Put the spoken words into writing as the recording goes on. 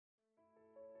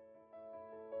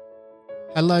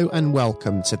Hello and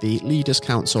welcome to the Leaders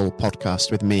Council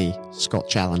podcast with me, Scott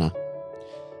Challoner.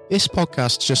 This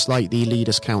podcast, just like the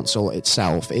Leaders Council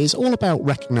itself, is all about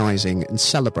recognising and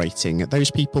celebrating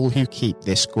those people who keep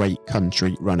this great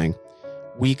country running.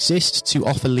 We exist to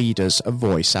offer leaders a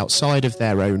voice outside of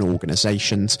their own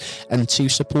organisations and to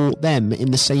support them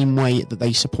in the same way that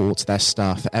they support their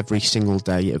staff every single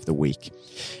day of the week.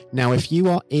 Now, if you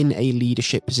are in a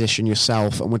leadership position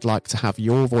yourself and would like to have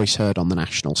your voice heard on the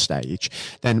national stage,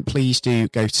 then please do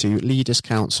go to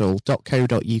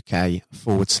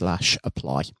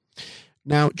leaderscouncil.co.uk/apply.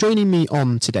 Now, joining me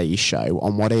on today's show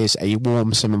on what is a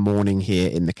warm summer morning here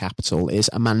in the capital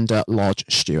is Amanda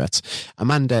Lodge-Stewart.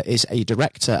 Amanda is a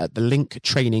director at the Link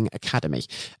Training Academy,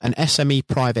 an SME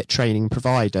private training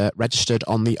provider registered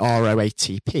on the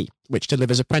RoATP, which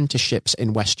delivers apprenticeships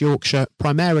in West Yorkshire,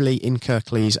 primarily in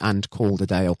Kirklees and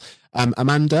Calderdale.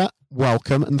 Amanda,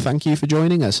 welcome and thank you for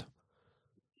joining us.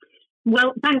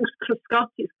 Well, thanks,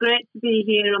 Scott. It's great to be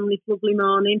here on this lovely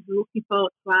morning. Looking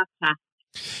forward to our chat.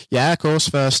 Yeah, of course,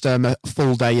 first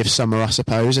full day of summer, I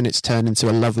suppose, and it's turned into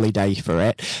a lovely day for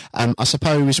it. I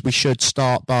suppose we should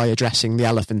start by addressing the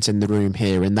elephant in the room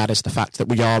here, and that is the fact that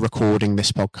we are recording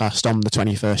this podcast on the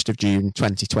 21st of June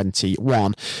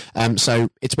 2021. So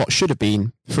it's what should have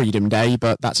been Freedom Day,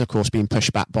 but that's, of course, been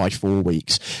pushed back by 4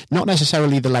 weeks. Not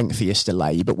necessarily the lengthiest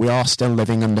delay, but we are still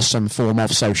living under some form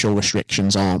of social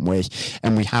restrictions, aren't we?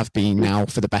 And we have been now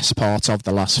for the best part of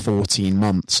the last 14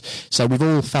 months. So we've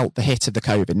all felt the hit of the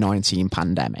COVID-19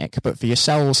 pandemic, but for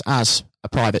yourselves as a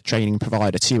private training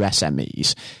provider to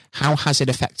SMEs, how has it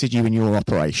affected you in your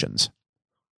operations?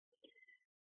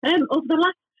 Over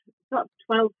the last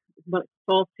 12 to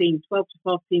 14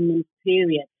 month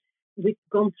period, we've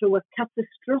gone through a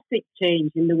catastrophic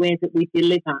change in the way that we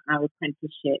deliver our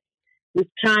apprenticeship. We've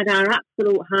tried our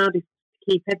absolute hardest to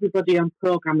keep everybody on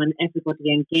programme and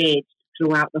everybody engaged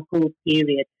throughout the whole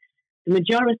period. The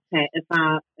majority of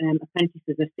our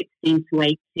apprentices are 16 to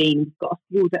 18. We've got a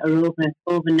few that are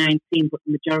over 19, but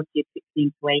the majority are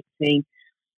 16 to 18.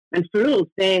 And for us,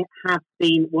 they have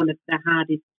been one of the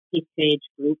hardest hit age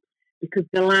groups because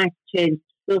their life changed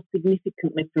so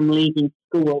significantly from leaving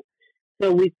school.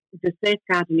 So the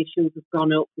safeguarding issues have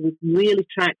gone up. We've really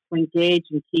tried to engage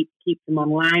and keep them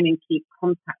online and keep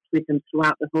contact with them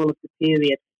throughout the whole of the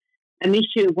period.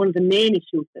 One of the main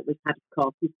issues that we've had, of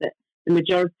course, is that the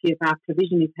majority of our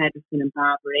provision is hairdressing and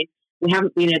barbering. We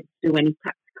haven't been able to do any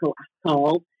practical at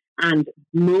all, and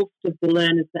most of the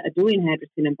learners that are doing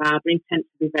hairdressing and barbering tend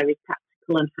to be very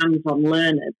practical and hands-on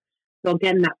learners. So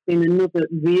again, that's been another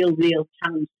real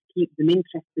challenge to keep them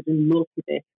interested and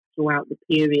motivated throughout the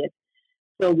period.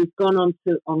 So we've gone on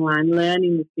to online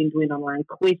learning, we've been doing online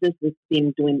quizzes, we've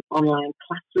been doing online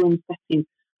classroom settings,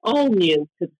 all new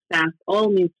to the staff,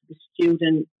 all new to the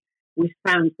students. We've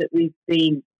found that we've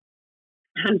been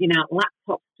handing out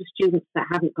laptops to students that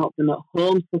haven't got them at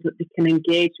home so that they can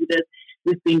engage with us.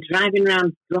 We've been driving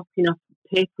around dropping off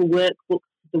paper workbooks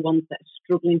to the ones that are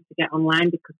struggling to get online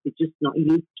because they're just not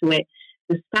used to it.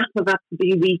 The staff have had to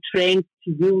be retrained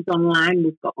to use online.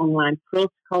 We've got online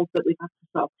protocols that we've had to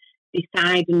sort of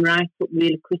decide and write up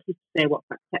really quickly to say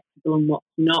what's acceptable and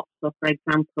what's not. So, for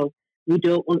example, we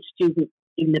don't want students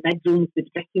in the bedrooms with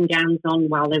dressing gowns on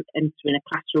while they're entering a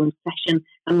classroom session,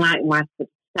 and likewise for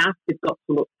staff, they've got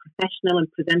to look professional and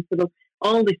presentable.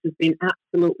 All this has been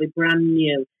absolutely brand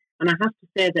new. And I have to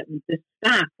say that the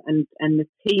staff and the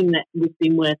team that we've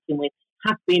been working with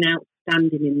have been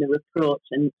outstanding in their approach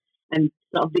and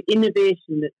sort of the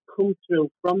innovation that's come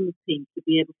through from the team to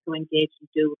be able to engage and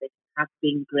do this has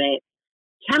been great.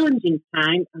 Challenging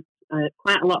time,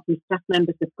 quite a lot of the staff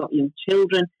members have got young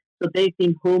children, so they've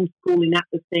been homeschooling at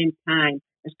the same time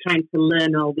as trying to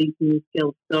learn all these new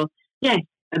skills. So, yes,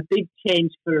 a big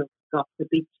change for us, Scott, a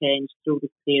big change through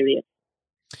this period.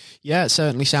 Yeah, it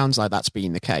certainly sounds like that's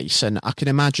been the case. And I can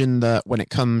imagine that when it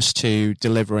comes to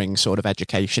delivering sort of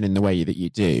education in the way that you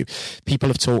do, people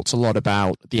have talked a lot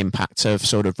about the impact of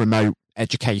sort of remote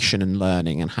education and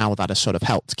learning and how that has sort of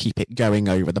helped keep it going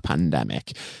over the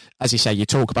pandemic. As you say, you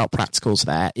talk about practicals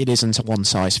there. It isn't a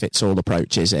one-size-fits-all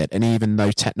approach, is it? And even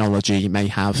though technology may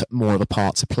have more of a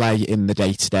part to play in the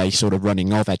day-to-day sort of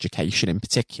running of education in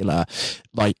particular,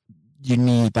 like you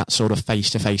need that sort of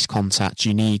face-to-face contact.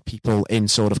 You need people in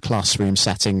sort of classroom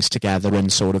settings together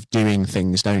and sort of doing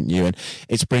things, don't you? And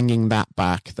it's bringing that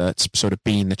back that's sort of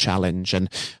been the challenge. And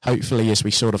hopefully as we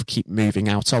sort of keep moving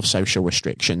out of social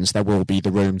restrictions, there will be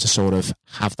the room to sort of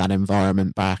have that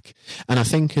environment back. And I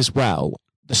think as well,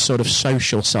 the sort of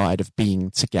social side of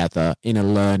being together in a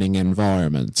learning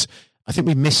environment, I I think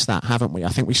we missed that, haven't we? I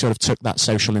think we sort of took that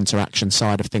social interaction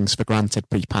side of things for granted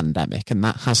pre-pandemic, and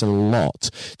that has a lot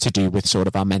to do with sort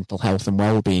of our mental health and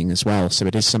well-being as well. So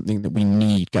it is something that we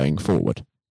need going forward.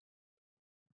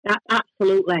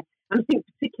 Absolutely. And I think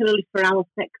particularly for our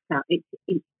sector,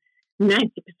 it's 90%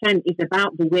 is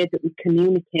about the way that we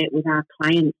communicate with our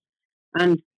clients.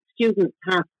 And students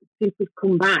have, since we've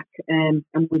come back and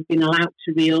we've been allowed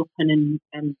to reopen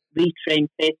and retrain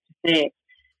face-to-face,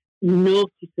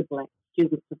 noticeably,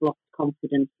 students have lost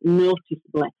confidence.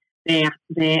 Noticeably, they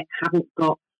haven't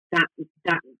got that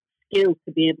skill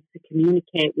to be able to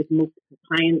communicate with multiple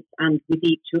clients and with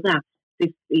each other.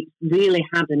 It's really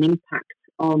had an impact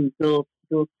on those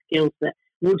skills that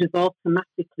would have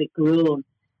automatically grown.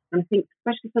 And I think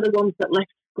especially for the ones that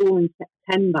left school in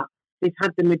September, they've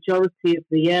had the majority of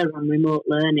the year on remote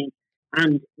learning,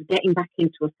 and getting back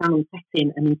into a salon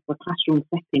setting and into a classroom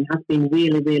setting has been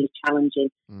really, really challenging.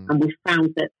 And we've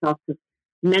found that sort of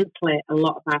mentally a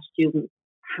lot of our students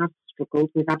have struggled.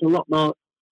 We've had a lot more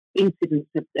incidents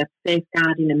of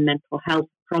safeguarding and mental health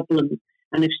problems,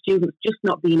 and of students just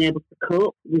not being able to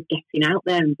cope with getting out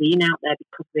there and being out there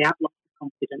because they have lost the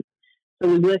confidence. So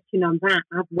we're working on that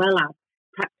as well as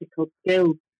practical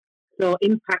skills. So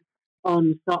impact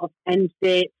on sort of end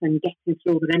dates and getting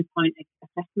through the endpoint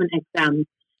assessment exams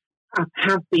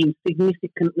have been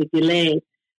significantly delayed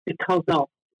because of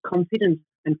confidence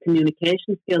and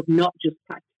communication skills, not just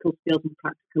practical skills and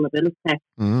practical ability.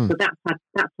 So that's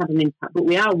had an impact. But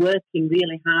we are working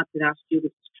really hard with our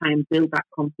students to try and build that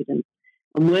confidence,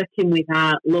 and working with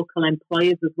our local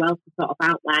employers as well to sort of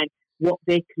outline what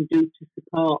they can do to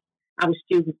support our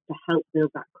students to help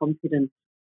build that confidence.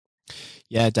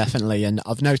 Yeah, definitely. And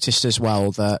I've noticed as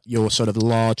well that your sort of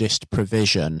largest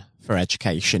provision for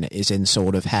education is in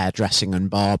sort of hairdressing and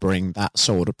barbering, that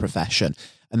sort of profession.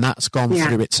 And that's gone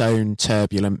through its own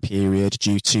turbulent period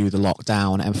due to the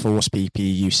lockdown, enforced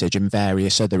PPE usage and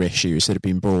various other issues that have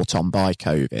been brought on by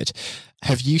COVID.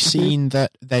 Have you seen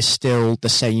that there's still the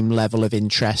same level of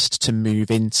interest to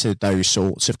move into those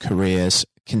sorts of careers,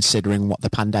 considering what the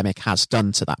pandemic has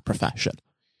done to that profession?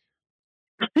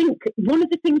 I think one of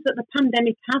the things that the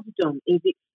pandemic has done is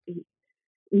it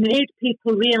made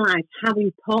people realise how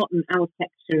important our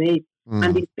sector is,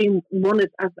 and it's been one of,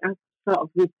 as sort of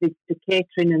with the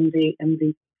catering and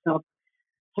the sort of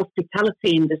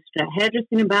hospitality industry,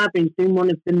 hairdressing and barbering has been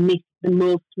one of the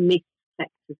most missed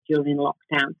sectors during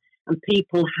lockdown, and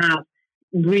people have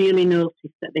really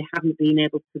noticed that they haven't been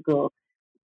able to go.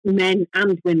 Men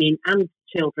and women and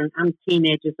children and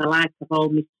teenagers alike have all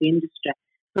missed the industry.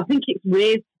 So I think it's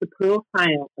raised the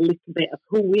profile a little bit of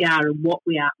who we are and what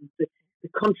we are, and the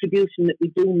contribution that we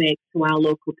do make to our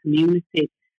local communities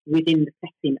within the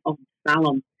setting of the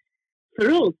salon. For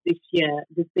us this year,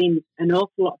 there's been an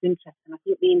awful lot of interest, and I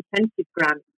think the incentive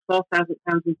grant, £4,000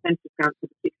 incentive grant for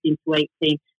the 16 to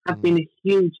 18, has been a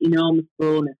huge, enormous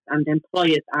bonus, and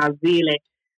employers are really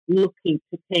looking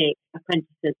to take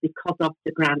apprentices because of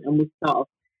the grant, and we're sort of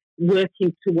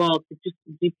working towards,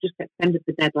 we've just extended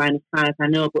the deadline as far as I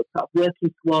know, but sort of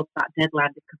working towards that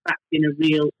deadline because that's been a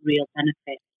real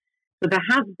benefit. So there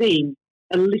has been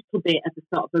a little bit of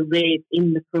a sort of a raise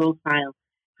in the profile.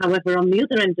 However, on the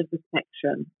other end of the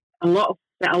spectrum, a lot of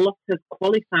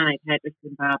qualified hairdressers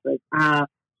and barbers are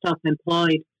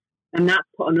self-employed, and that's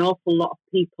put an awful lot of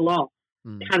people off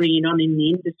carrying on in the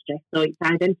industry. So it's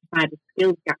identified a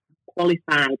skills gap of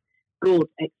qualified, good,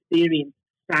 experienced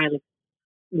stylists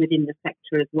within the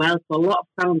sector as well. So a lot of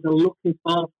salons are looking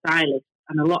for stylists,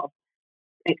 and a lot of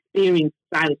experienced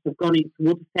stylists have gone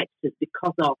into other sectors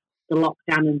because of the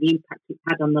lockdown and the impact it's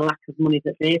had on the lack of money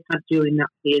that they've had during that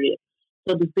period.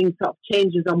 So there's been sort of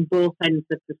changes on both ends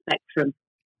of the spectrum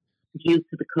due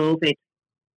to the COVID.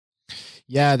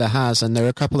 Yeah, there has, and there are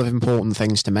a couple of important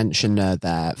things to mention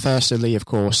there. Firstly, of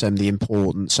course, the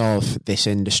importance of this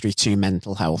industry to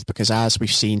mental health, because as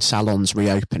we've seen salons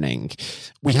reopening,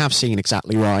 we have seen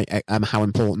exactly right how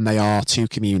important they are to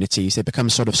communities. They become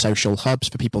sort of social hubs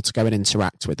for people to go and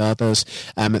interact with others.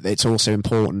 It's also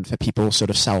important for people's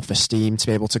sort of self-esteem to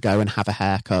be able to go and have a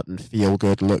haircut and feel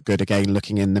good, look good again,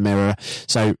 looking in the mirror.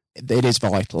 So it is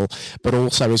vital, but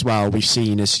also as well, we've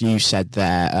seen, as you said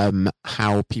there,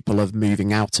 how people are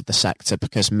moving out of the sector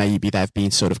because maybe there have been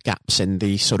sort of gaps in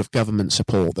the sort of government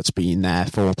support that's been there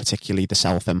for particularly the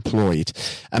self-employed.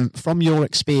 From your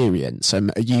experience,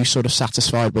 are you sort of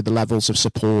satisfied with the levels of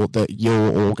support that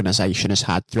your organisation has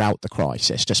had throughout the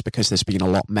crisis, just because there's been a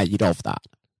lot made of that?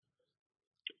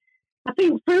 I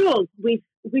think for us, we've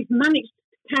managed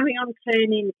to carry on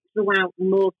training throughout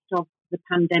most of the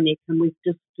pandemic, and we've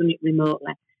just done it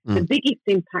remotely. The biggest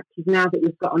impact is now that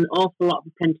we've got an awful lot of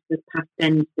apprentices past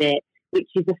end date. which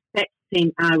is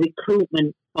affecting our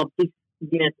recruitment for this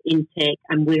year's intake,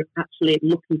 and we're actually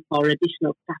looking for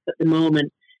additional staff at the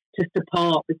moment to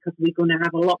support, because we're going to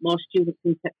have a lot more students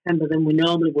in September than we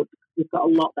normally would, because we've got a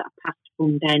lot that are past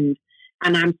fund end,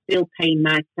 and I'm still paying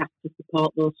my staff to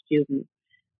support those students.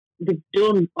 They've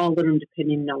done all their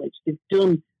underpinning knowledge. They've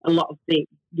done a lot of the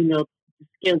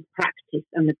skills practice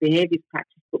and the behaviours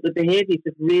practice, but the behaviours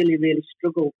have really, really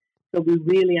struggled. So we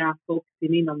really are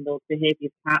focusing in on those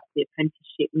behaviours part of the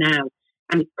apprenticeship now,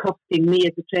 and it's costing me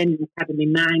as a training academy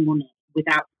my money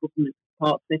without government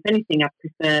support. So if anything,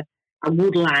 I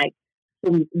would like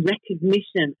some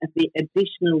recognition of the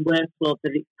additional workload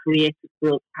that it's created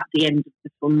for us at the end of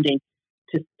the funding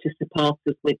to support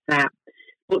us with that.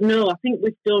 But no, I think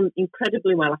we've done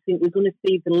incredibly well. I think we're going to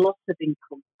see the loss of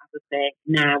income, as I say,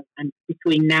 now, and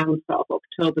between now and sort of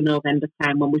October, November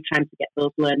time, when we're trying to get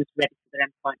those learners ready for their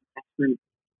endpoint assessment.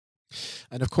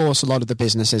 And of course, a lot of the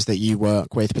businesses that you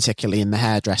work with, particularly in the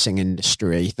hairdressing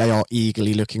industry, they are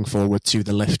eagerly looking forward to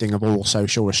the lifting of all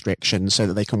social restrictions so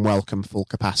that they can welcome full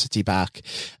capacity back.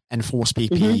 Enforced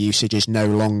PPE usage is no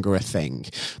longer a thing.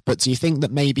 But do you think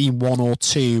that maybe one or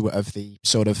two of the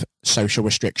sort of social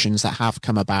restrictions that have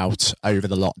come about over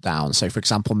the lockdown, so for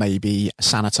example, maybe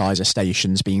sanitizer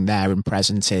stations being there and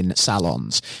present in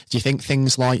salons, do you think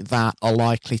things like that are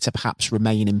likely to perhaps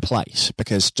remain in place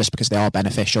because they are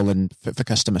beneficial and for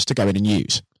customers to go in and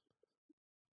use?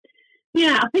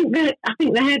 Yeah, I think the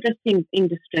hairdressing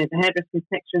industry, the hairdressing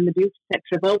sector and the beauty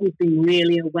sector have always been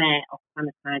really aware of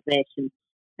sanitisation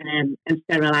and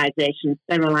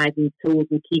sterilising tools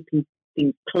and keeping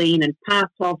things clean. And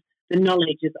part of the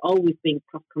knowledge has always been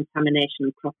cross-contamination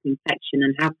and cross-infection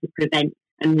and how to prevent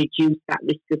and reduce that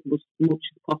risk as much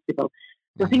as possible.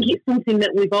 So I think it's something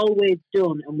that we've always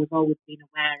done and we've always been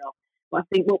aware of. But I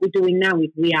think what we're doing now is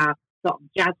we are sort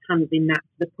of jazz hands in that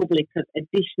to the public of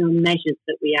additional measures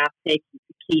that we are taking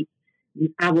to keep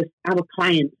our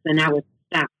clients and our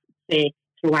staff safe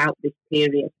throughout this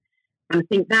period. And I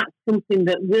think that's something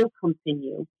that will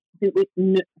continue. I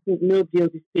think nobody will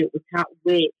dispute we can't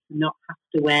wait to not have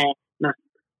to wear masks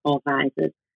or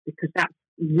visors, because that's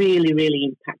really, really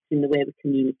impacting the way we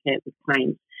communicate with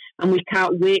clients. And we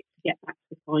can't wait to get back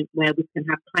to the point where we can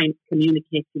have clients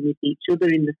communicating with each other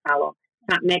in the salon,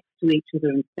 sat next to each other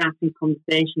and starting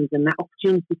conversations, and that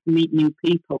opportunity to meet new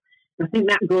people. And I think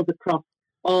that goes across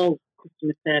all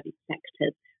customer service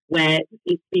sectors where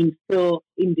it's been so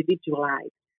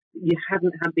individualised. You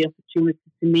haven't had the opportunity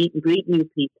to meet and greet new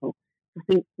people. I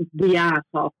think we are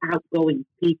sort of outgoing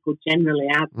people generally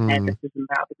as hairdressers and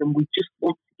barbers, and we just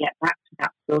want to get back to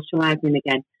that socialising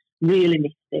again. Really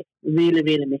missed it. Really,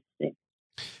 really missed it.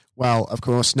 Well, of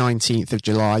course, 19th of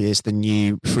July is the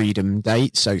new freedom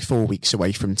date, so 4 weeks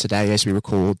away from today as we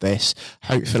record this.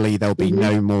 Hopefully there'll be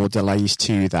no more delays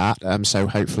to that, so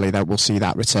hopefully that we'll see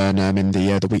that return in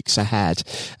the weeks ahead.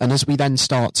 And as we then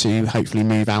start to hopefully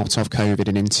move out of COVID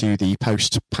and into the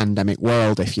post-pandemic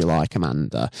world, if you like,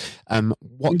 Amanda,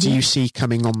 what do you see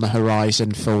coming on the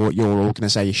horizon for your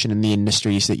organisation and the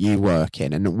industries that you work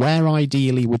in? And where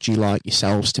ideally would you like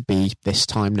yourselves to be this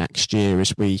time next year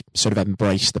as we sort of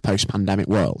embrace the post-pandemic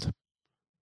world?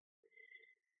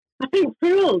 I think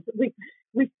for us,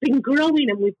 we've been growing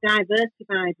and we've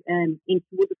diversified into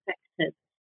other sectors.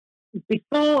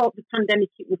 Before the pandemic,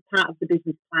 it was part of the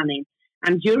business planning,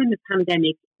 and during the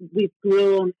pandemic, we've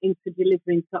grown into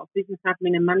delivering sort of business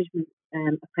admin and management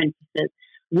apprentices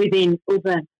within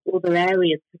other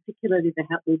areas, particularly the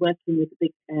health. We're working with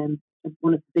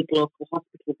one of the big local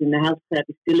hospitals in the health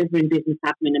service, delivering business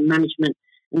admin and management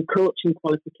and coaching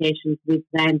qualifications with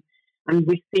them. And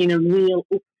we've seen a real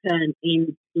upturn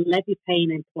in levy-paying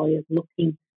employers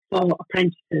looking for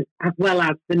apprentices, as well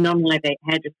as the non-levy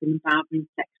hairdressing and barbering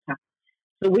sector.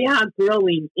 So we are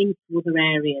growing into other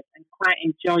areas and quite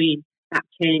enjoying that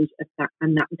change of that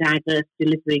and that diverse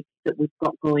delivery that we've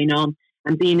got going on,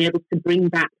 and being able to bring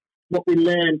back what we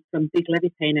learned from big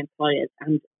levy-paying employers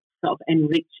and sort of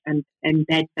enrich and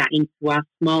embed that into our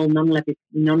small non-levy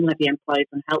employers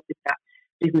and help with that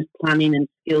business planning and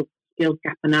skills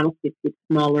gap analysis with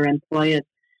smaller employers.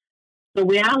 So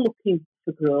we are looking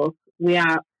for growth. We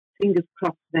are, fingers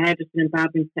crossed, the hairdressing and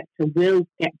barbering sector will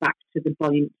get back to the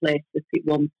buoyant place that it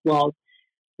once was.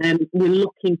 We're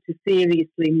looking to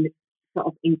seriously sort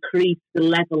of increase the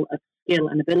level of skill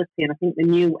and ability, and I think the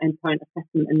new endpoint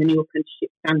assessment and the new apprenticeship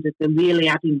standards are really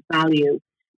adding value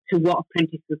to what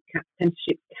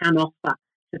apprenticeships can offer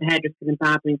to the hairdressing and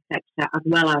barbering sector, as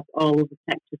well as all other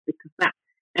sectors, because that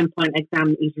endpoint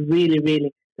exam is really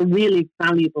a really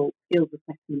valuable skills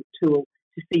assessment tool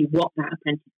to see what that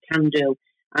apprentice can do.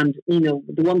 And, the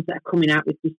ones that are coming out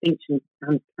with distinction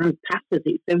and passes,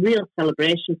 it's a real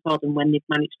celebration for them when they've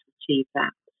managed to achieve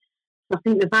that. So I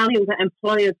think the value that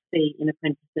employers see in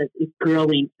apprentices is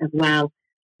growing as well.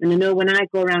 And I know when I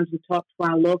go around and talk to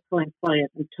our local employers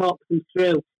and talk them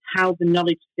through how the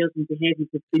knowledge, skills and behaviours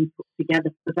have been put together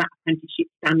for that apprenticeship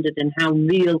standard, and how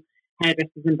real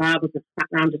hairdressers and barbers have sat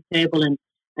round a table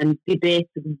and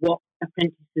debated what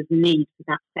apprentices need for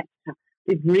that sector,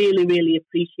 they've really, really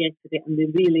appreciated it, and they're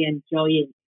really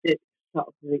enjoying the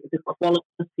quality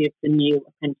of the new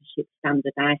apprenticeship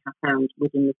standard I have found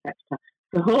within the sector.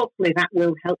 So hopefully that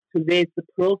will help to raise the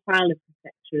profile of the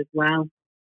sector as well.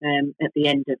 At the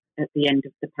end of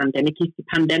the pandemic, if the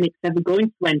pandemic's ever going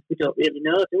to end, we don't really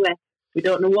know, do we? We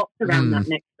don't know what's around that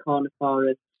next corner for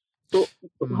us. But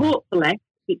hopefully,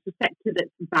 it's a sector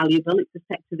that's valuable. It's a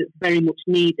sector that's very much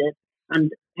needed.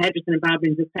 And hairdressing and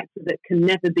barbering is a sector that can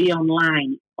never be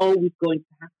online. It's always going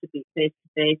to have to be face to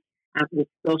face and with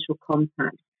social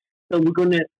contact. So we're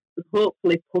going to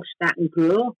hopefully push that and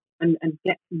grow and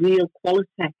get real quality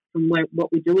from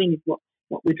what we're doing is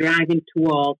what we're driving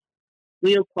towards.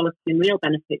 Real quality and real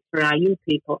benefits for our young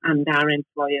people and our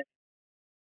employers.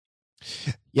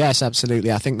 Yes,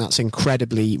 absolutely. I think that's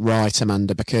incredibly right,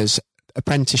 Amanda, because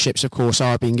apprenticeships, of course,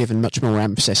 are being given much more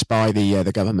emphasis by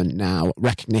the government now.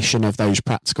 Recognition of those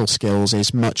practical skills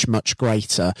is much, much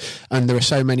greater. And there are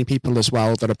so many people as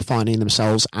well that are finding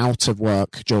themselves out of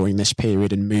work during this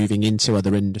period and moving into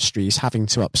other industries, having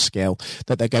to upskill,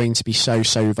 that they're going to be so,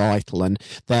 so vital. And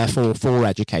therefore, for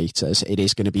educators, it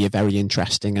is going to be a very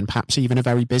interesting and perhaps even a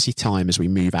very busy time as we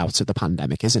move out of the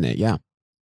pandemic, isn't it? Yeah.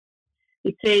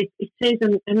 It is.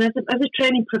 And as a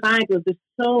training provider, there's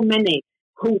so many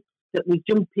hoops that we're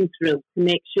jumping through to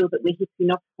make sure that we're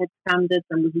hitting Ofsted standards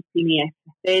and we're hitting the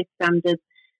FFA standards,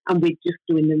 and we're just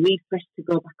doing the refresh to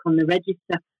go back on the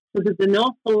register. So there's an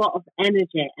awful lot of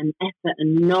energy and effort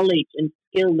and knowledge and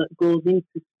skill that goes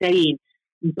into staying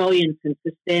buoyant and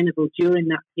sustainable during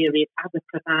that period as a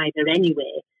provider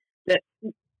anyway, that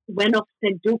when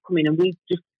Ofsted do come in, and we've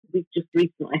just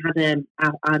recently had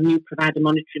our new provider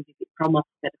monitoring visit from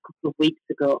Ofsted a couple of weeks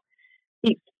ago.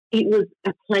 It was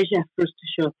a pleasure for us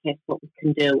to showcase what we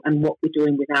can do and what we're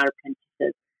doing with our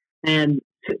apprentices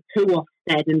to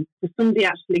Ofsted, and for somebody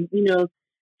actually, to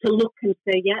look and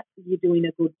say, yeah, you're doing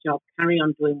a good job, carry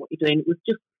on doing what you're doing. It was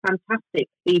just fantastic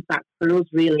feedback for us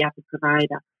really as a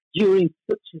provider during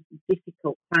such a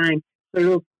difficult time for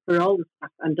us, for all the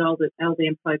staff and all the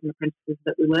employees and apprentices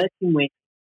that we're working with.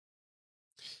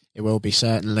 It will be,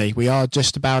 certainly. We are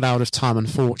just about out of time,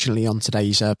 unfortunately, on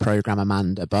today's programme,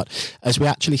 Amanda, but as we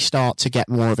actually start to get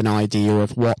more of an idea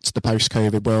of what the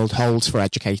post-COVID world holds for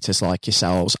educators like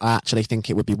yourselves, I actually think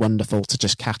it would be wonderful to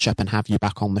just catch up and have you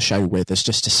back on the show with us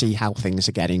just to see how things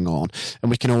are getting on. And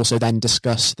we can also then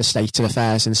discuss the state of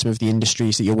affairs in some of the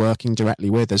industries that you're working directly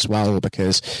with as well,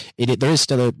 because there is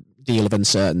still a deal of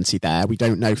uncertainty there. We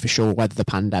don't know for sure whether the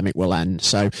pandemic will end.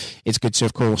 So it's good to,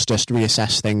 of course, just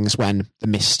reassess things when the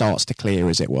mist starts to clear,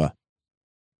 as it were.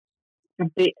 An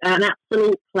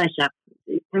absolute pleasure.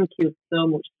 Thank you so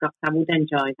much, Scott. I would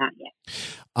enjoy that, yeah.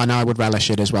 And I would relish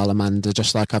it as well, Amanda,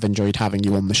 just like I've enjoyed having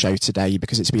you on the show today,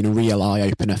 because it's been a real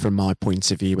eye-opener from my point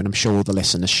of view, and I'm sure the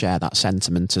listeners share that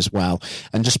sentiment as well.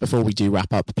 And just before we do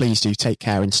wrap up, please do take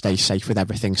care and stay safe with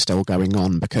everything still going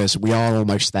on, because we are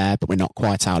almost there, but we're not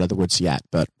quite out of the woods yet,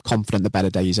 but confident the better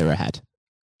days are ahead.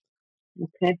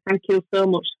 Okay, thank you so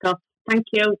much, Scott. Thank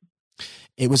you.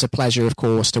 It was a pleasure, of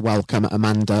course, to welcome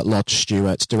Amanda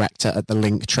Lodge-Stewart, Director at the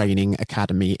Link Training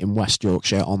Academy in West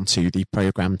Yorkshire, onto the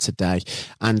programme today.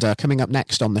 And coming up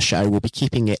next on the show, we'll be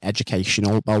keeping it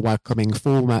educational by welcoming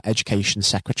former Education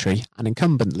Secretary and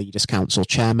incumbent Leaders' Council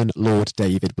Chairman, Lord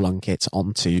David Blunkett,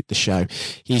 onto the show.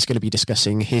 He's going to be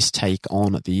discussing his take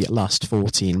on the last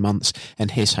 14 months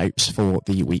and his hopes for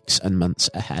the weeks and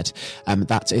months ahead.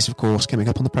 That is, of course, coming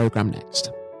up on the programme next.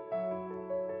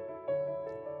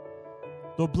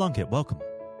 Lord Blunkett, welcome.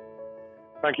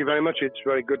 Thank you very much. It's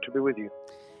very good to be with you.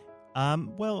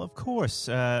 Well, of course,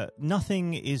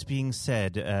 nothing is being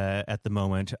said at the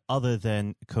moment other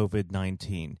than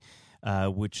COVID-19,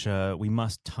 which we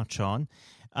must touch on.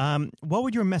 What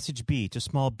would your message be to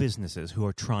small businesses who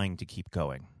are trying to keep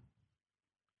going?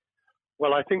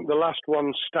 Well, I think the last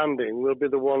ones standing will be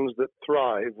the ones that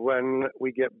thrive when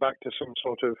we get back to some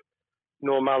sort of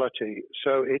normality.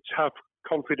 So it's have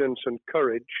confidence and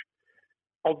courage.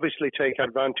 Obviously take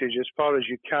advantage as far as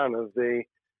you can of the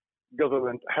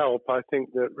government help. I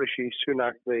think that Rishi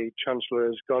Sunak, the Chancellor,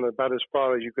 has gone about as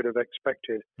far as you could have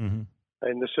expected. In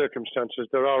the circumstances.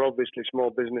 There are obviously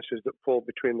small businesses that fall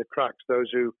between the cracks,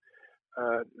 those who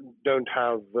don't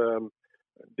have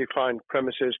defined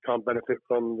premises can't benefit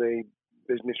from the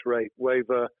business rate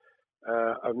waiver,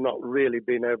 have not really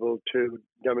been able to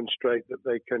demonstrate that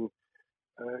they can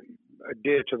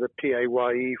adhere to the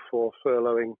PAYE for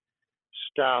furloughing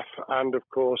staff, and of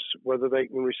course whether they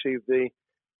can receive the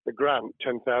grant,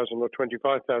 10,000 or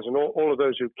 25,000. All of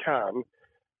those who can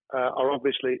are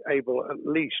obviously able at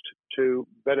least to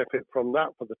benefit from that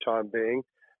for the time being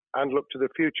and look to the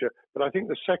future. But I think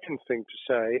the second thing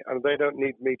to say, and they don't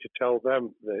need me to tell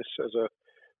them this as a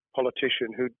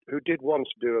politician who did once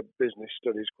do a business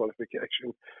studies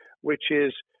qualification, which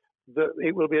is that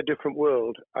it will be a different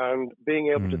world, and being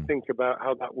able to think about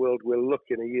how that world will look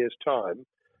in a year's time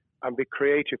and be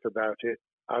creative about it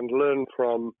and learn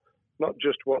from not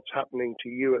just what's happening to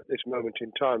you at this moment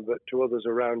in time, but to others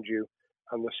around you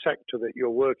and the sector that you're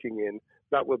working in,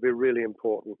 that will be really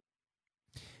important.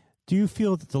 Do you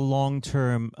feel that the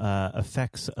long-term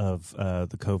effects of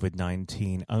the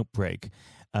COVID-19 outbreak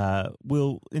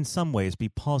will in some ways be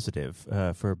positive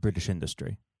for British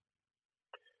industry?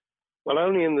 Well,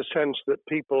 only in the sense that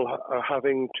people are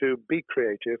having to be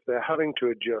creative, they're having to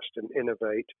adjust and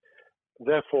innovate.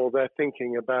 Therefore, they're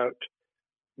thinking about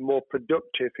more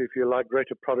productive, if you like,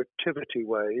 greater productivity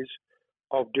ways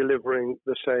of delivering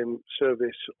the same service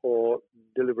or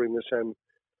delivering the same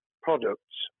products.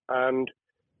 And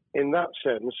in that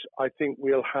sense, I think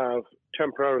we'll have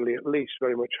temporarily at least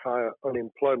very much higher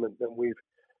unemployment than we've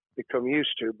become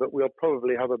used to, but we'll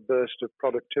probably have a burst of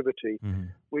productivity,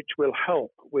 which will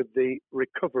help with the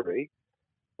recovery.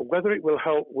 Whether it will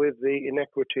help with the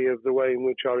inequity of the way in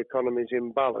which our economy is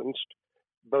imbalanced,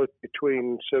 both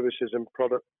between services and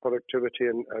productivity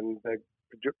and the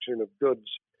production of goods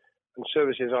and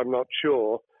services, I'm not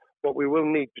sure. What we will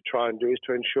need to try and do is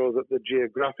to ensure that the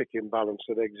geographic imbalance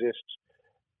that exists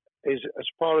is, as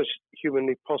far as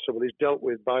humanly possible, is dealt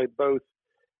with by both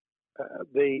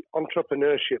the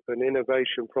entrepreneurship and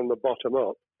innovation from the bottom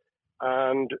up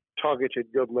and targeted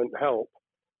government help,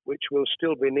 which will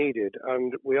still be needed.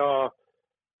 And we are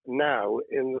now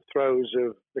in the throes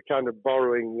of the kind of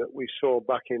borrowing that we saw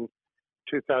back in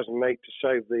 2008 to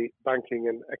save the banking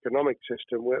and economic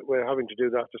system. We're having to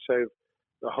do that to save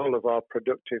the whole of our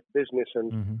productive business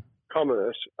and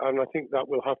commerce, and I think that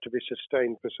will have to be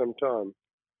sustained for some time.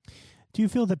 Do you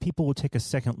feel that people will take a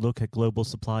second look at global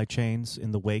supply chains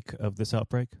in the wake of this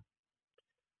outbreak?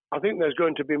 I think there's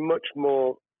going to be much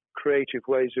more creative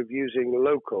ways of using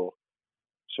local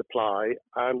supply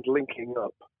and linking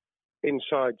up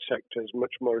inside sectors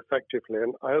much more effectively.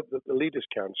 And I hope that the Leaders'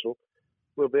 Council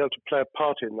will be able to play a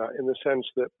part in that, in the sense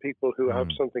that people who have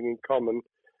something in common,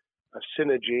 a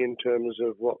synergy in terms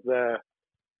of what they're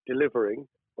delivering,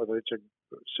 whether it's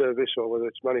a service or whether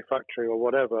it's manufacturing or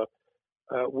whatever,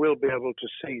 will be able to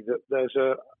see that there's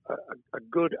a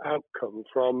good outcome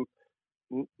from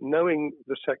knowing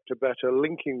the sector better,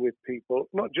 linking with people,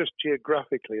 not just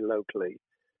geographically, locally,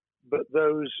 but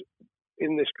those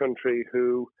in this country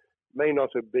who may not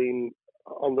have been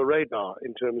on the radar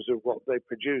in terms of what they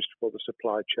produced for the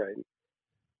supply chain.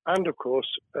 And of course,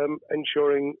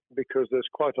 ensuring, because there's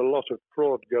quite a lot of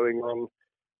fraud going on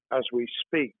as we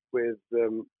speak with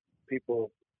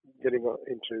people getting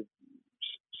into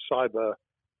cyber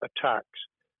attacks,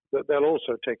 that they'll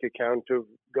also take account of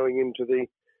going into the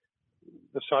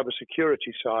cyber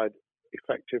security side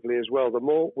effectively as well. The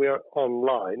more we are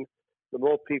online, the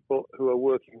more people who are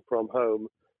working from home,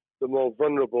 the more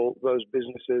vulnerable those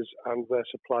businesses and their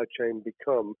supply chain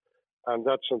become. And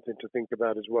that's something to think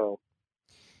about as well.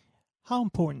 How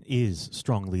important is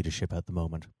strong leadership at the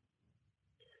moment?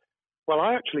 Well,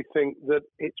 I actually think that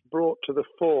it's brought to the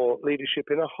fore leadership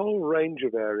in a whole range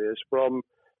of areas, from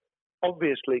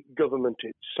obviously government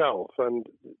itself, and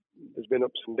there's been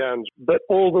ups and downs, but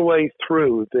all the way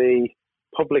through the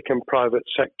public and private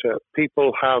sector.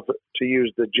 People have, to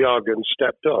use the jargon,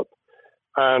 stepped up,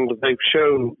 and they've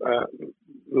shown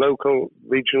local,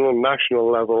 regional,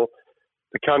 national level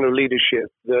the kind of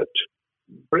leadership that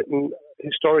Britain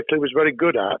historically was very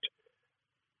good at.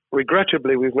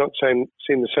 Regrettably, we've not seen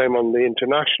the same on the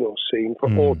international scene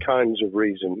for all kinds of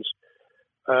reasons,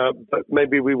 but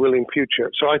maybe we will in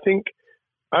future. So I think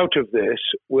out of this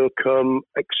will come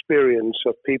experience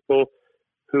of people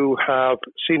who have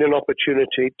seen an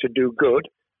opportunity to do good,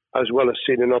 as well as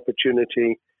seen an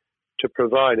opportunity to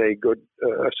provide a good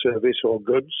service or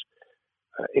goods,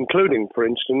 including, for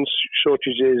instance,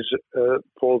 shortages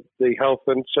for the health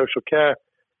and social care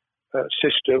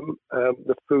system,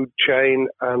 the food chain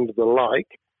and the like,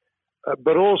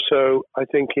 but also I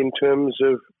think in terms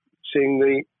of seeing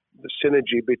the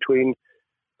synergy between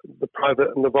the private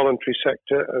and the voluntary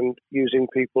sector and using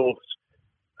people's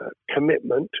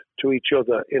commitment to each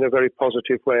other in a very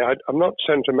positive way. I'm not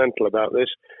sentimental about this.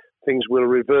 Things will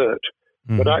revert.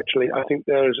 But actually, I think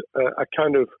there's a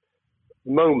kind of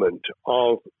moment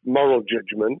of moral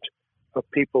judgment, of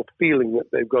people feeling that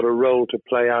they've got a role to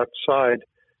play outside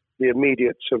the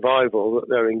immediate survival that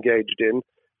they're engaged in.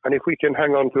 And if we can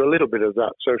hang on to a little bit of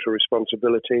that social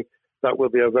responsibility, that will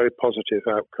be a very positive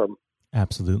outcome.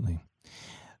 Absolutely.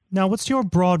 Now, what's your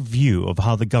broad view of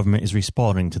how the government is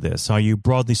responding to this? Are you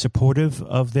broadly supportive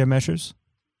of their measures?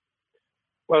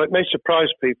 Well, it may surprise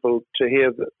people to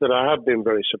hear that I have been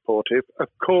very supportive. Of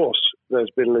course,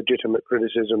 there's been legitimate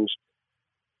criticisms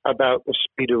about the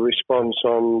speed of response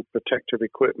on protective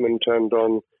equipment and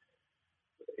on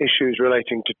issues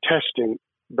relating to testing.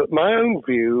 But my own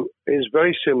view is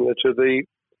very similar to the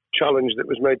challenge that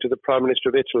was made to the Prime Minister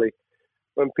of Italy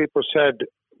when people said,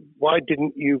 why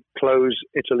didn't you close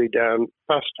Italy down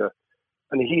faster?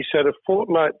 And he said, a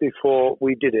fortnight before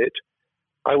we did it,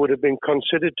 I would have been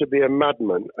considered to be a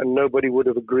madman and nobody would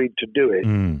have agreed to do it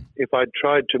if I'd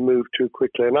tried to move too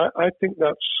quickly. And I think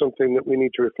that's something that we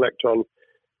need to reflect on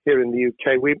here in the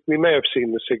UK. We may have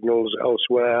seen the signals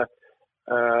elsewhere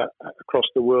across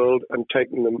the world and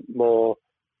taken them more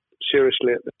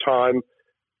seriously at the time.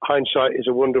 Hindsight is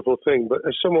a wonderful thing, but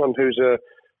as someone who's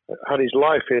had his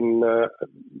life in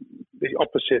the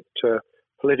opposite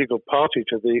political party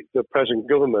to the present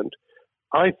government,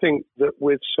 I think that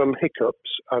with some hiccups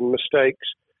and mistakes,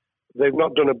 they've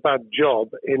not done a bad job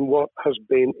in what has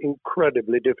been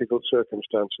incredibly difficult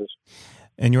circumstances.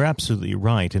 And you're absolutely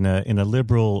right. In a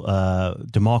liberal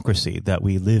democracy that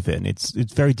we live in, it's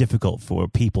very difficult for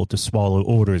people to swallow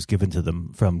orders given to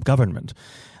them from government.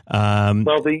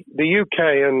 Well, the UK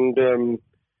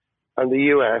and the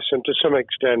US, and to some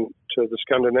extent the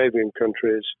Scandinavian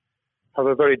countries, have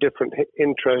a very different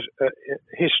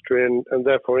history and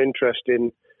therefore interest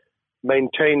in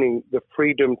maintaining the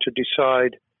freedom to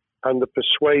decide and the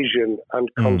persuasion and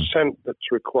consent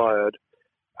that's required.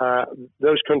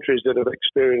 Those countries that have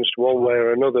experienced one way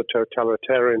or another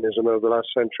totalitarianism over the last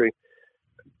century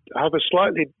have a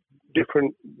slightly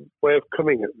different way of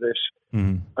coming at this.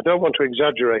 I don't want to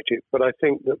exaggerate it, but I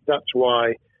think that that's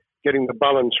why getting the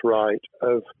balance right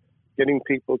of getting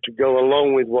people to go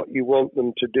along with what you want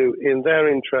them to do in their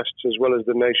interests as well as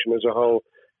the nation as a whole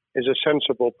is a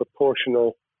sensible,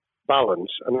 proportional balance.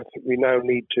 And I think we now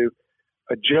need to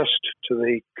adjust to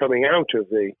the coming out of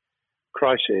the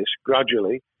crisis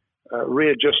gradually,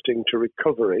 readjusting to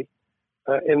recovery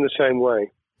in the same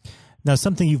way. Now,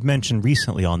 something you've mentioned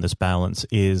recently on this balance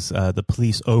is the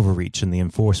police overreach in the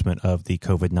enforcement of the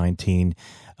COVID-19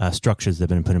 structures that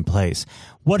have been put in place.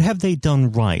 What have they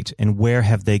done right, and where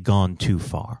have they gone too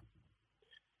far?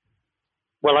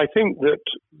 Well, I think that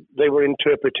they were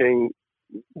interpreting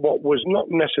what was not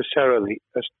necessarily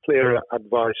as clear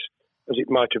advice as it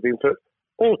might have been for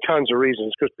all kinds of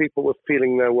reasons, because people were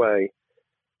feeling their way.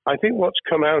 I think what's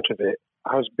come out of it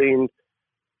has been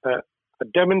a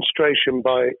demonstration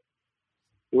by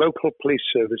local police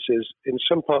services in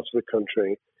some parts of the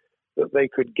country that they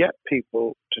could get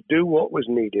people to do what was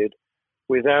needed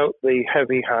without the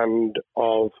heavy hand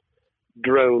of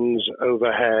drones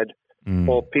overhead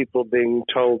or people being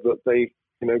told that they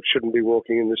shouldn't be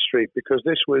walking in the street, because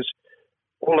this was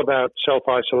all about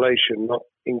self-isolation, not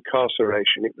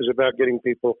incarceration. It was about getting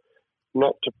people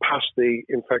not to pass the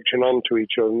infection on to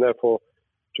each other and therefore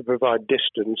to provide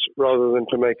distance rather than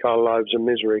to make our lives a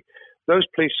misery. Those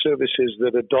police services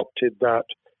that adopted that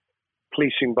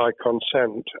policing by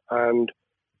consent and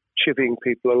chivying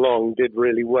people along did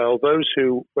really well. Those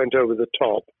who went over the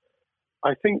top,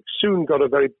 I think, soon got a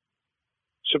very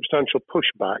substantial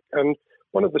pushback. And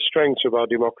one of the strengths of our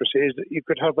democracy is that you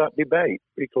could have that debate.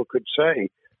 People could say,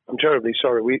 I'm terribly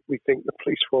sorry, we think the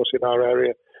police force in our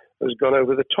area has gone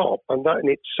over the top. And that in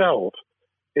itself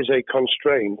is a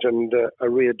constraint and a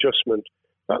readjustment.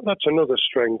 That's another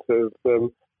strength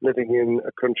of living in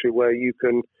a country where you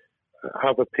can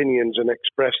have opinions and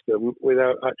express them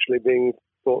without actually being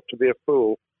thought to be a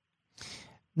fool.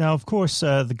 Now, of course,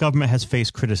 the government has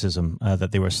faced criticism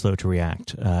that they were slow to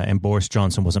react, and Boris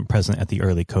Johnson wasn't present at the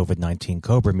early COVID-19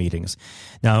 COBRA meetings.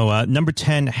 Now, Number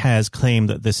 10 has claimed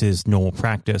that this is normal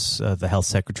practice. The health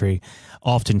secretary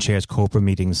often chairs COBRA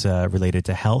meetings related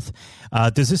to health.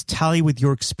 Does this tally with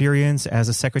your experience as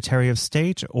a Secretary of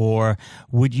State, or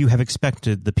would you have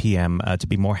expected the PM to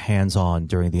be more hands-on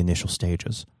during the initial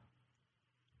stages?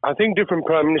 I think different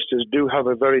prime ministers do have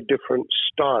a very different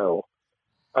style.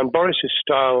 And Boris's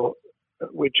style,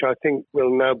 which I think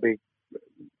will now be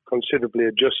considerably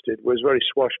adjusted, was very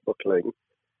swashbuckling.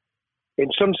 In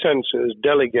some senses,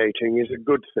 delegating is a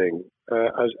good thing,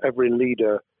 as every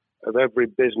leader of every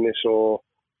business or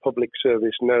public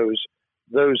service knows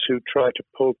those who try to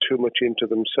pull too much into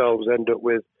themselves end up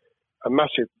with a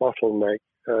massive bottleneck,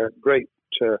 great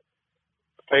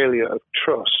failure of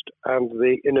trust, and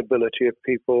the inability of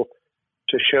people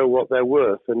to show what they're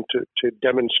worth and to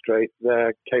demonstrate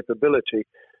their capability.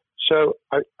 So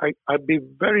I'd be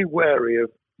very wary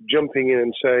of jumping in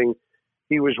and saying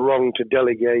he was wrong to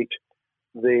delegate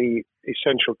the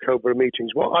essential COBRA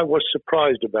meetings. What I was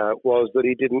surprised about was that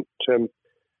he didn't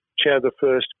chair the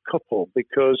first couple,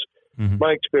 because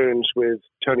my experience with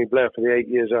Tony Blair for the 8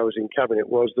 years I was in Cabinet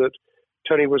was that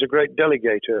Tony was a great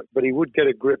delegator, but he would get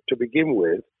a grip to begin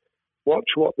with, watch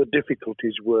what the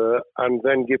difficulties were, and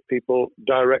then give people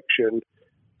direction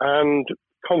and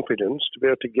confidence to be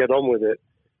able to get on with it.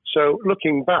 So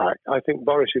looking back, I think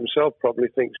Boris himself probably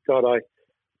thinks, God, I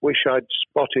wish I'd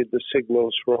spotted the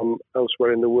signals from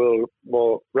elsewhere in the world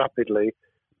more rapidly,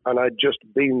 and I'd just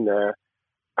been there.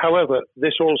 However,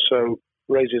 this also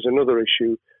raises another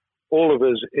issue. All of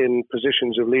us in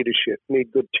positions of leadership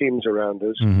need good teams around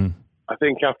us. I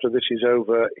think after this is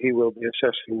over, he will be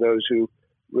assessing those who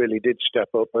really did step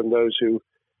up and those who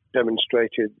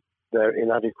demonstrated their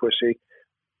inadequacy.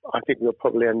 I think we'll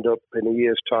probably end up in a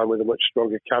year's time with a much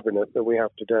stronger cabinet than we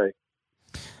have today.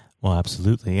 Well,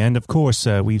 absolutely. And of course,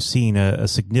 we've seen a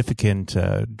significant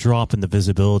drop in the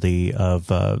visibility of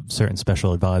certain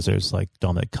special advisors like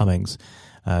Dominic Cummings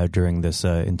during this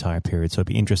entire period. So it'd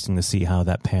be interesting to see how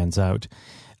that pans out.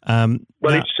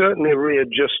 It's certainly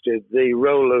readjusted the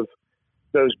role of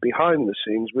those behind the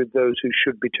scenes with those who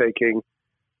should be taking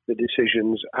the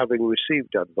decisions, having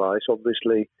received advice.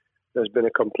 Obviously, there's been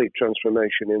a complete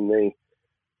transformation in the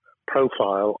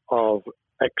profile of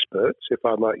experts, if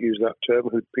I might use that term,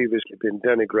 who'd previously been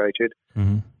denigrated.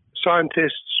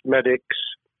 Scientists, medics,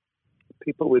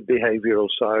 people with behavioral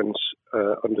science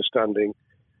understanding.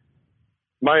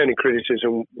 My only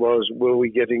criticism was, were we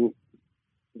getting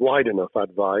wide enough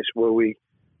advice? Were we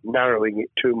narrowing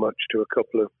it too much to a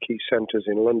couple of key centres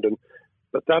in London?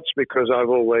 But that's because I've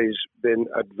always been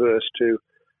adverse to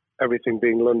everything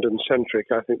being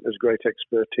London-centric. I think there's great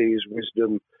expertise,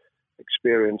 wisdom,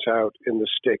 experience out in the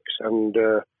sticks, and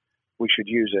we should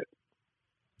use it.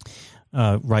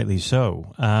 Rightly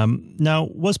so. Now,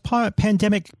 was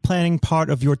pandemic planning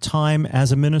part of your time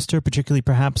as a minister, particularly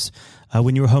perhaps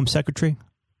when you were Home Secretary?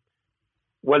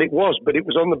 Well, it was, but it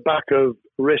was on the back of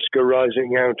risk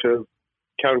arising out of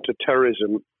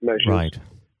counter-terrorism measures. Right.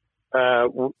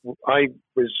 I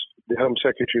was the Home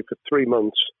Secretary for 3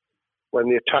 months when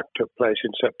the attack took place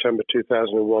in September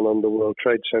 2001 on the World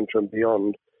Trade Center and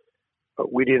beyond.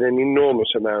 We did an enormous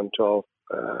amount of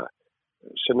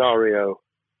scenario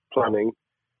planning,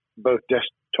 both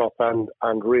desktop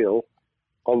and real.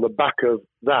 On the back of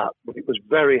that, it was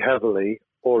very heavily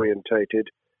orientated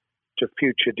to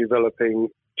future developing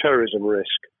terrorism risk.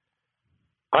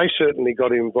 I certainly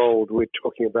got involved with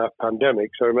talking about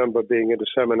pandemics. I remember being at a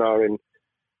seminar in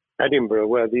Edinburgh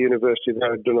where the university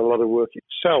there had done a lot of work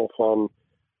itself on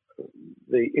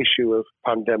the issue of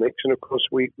pandemics. And of course,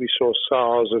 we saw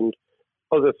SARS and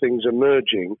other things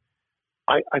emerging.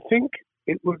 I think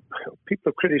people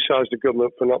have criticised the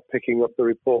government for not picking up the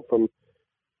report from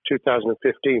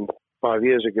 2015, 5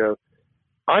 years ago.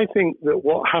 I think that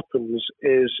what happens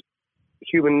is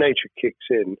human nature kicks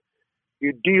in.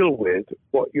 You deal with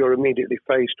what you're immediately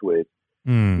faced with.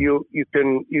 You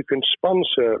can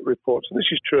sponsor reports, and this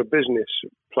is true of business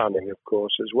planning, of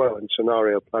course, as well, and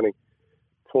scenario planning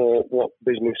for what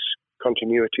business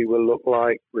continuity will look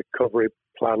like, recovery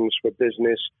plans for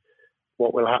business,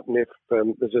 what will happen if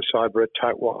there's a cyber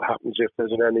attack, what happens if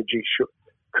there's an energy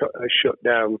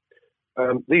shutdown.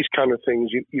 These kind of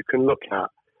things you can look at,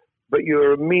 but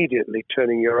you're immediately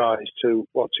turning your eyes to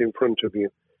what's in front of you.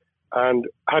 And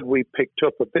had we picked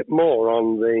up a bit more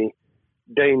on the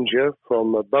danger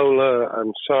from Ebola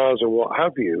and SARS and what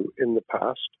have you in the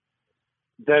past,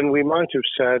 then we might have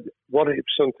said, what if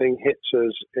something hits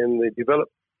us in the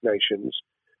developed nations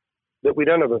that we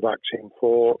don't have a vaccine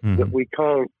for, that we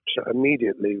can't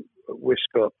immediately whisk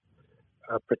up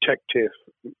protective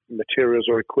materials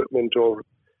or equipment, or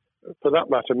for that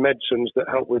matter, medicines that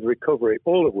help with recovery,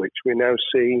 all of which we now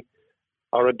see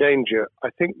are a danger. I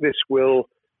think this will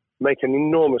make an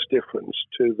enormous difference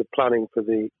to the planning for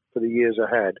the years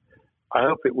ahead. I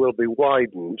hope it will be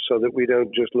widened so that we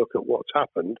don't just look at what's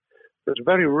happened, but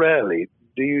very rarely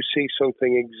do you see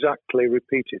something exactly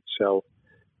repeat itself.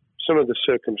 Some of the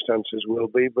circumstances will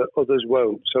be, but others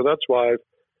won't. So that's why I've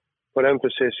put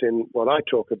emphasis in what I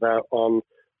talk about on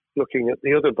looking at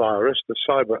the other virus, the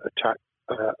cyber attack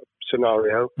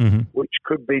scenario, which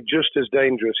could be just as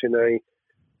dangerous in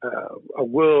a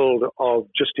world of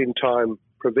just-in-time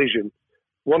provision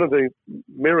one of the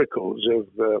miracles of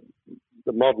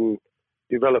the modern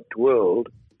developed world,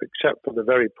 except for the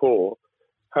very poor,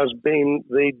 has been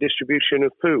the distribution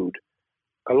of food.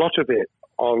 A lot of it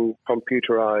on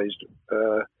computerized,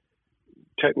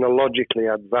 technologically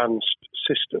advanced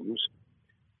systems.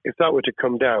 If that were to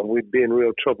come down, we'd be in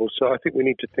real trouble. So I think we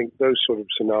need to think those sort of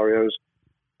scenarios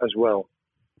as well.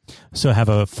 So have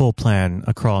a full plan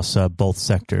across both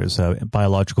sectors,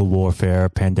 biological warfare,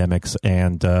 pandemics,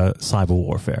 and cyber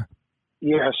warfare.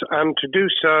 Yes, and to do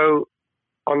so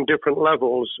on different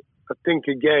levels. I think,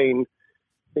 again,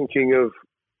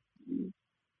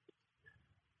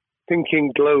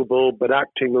 thinking global but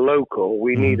acting local,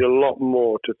 we need a lot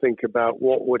more to think about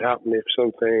what would happen if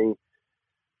something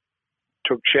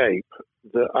took shape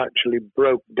that actually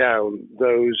broke down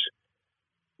those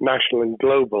national and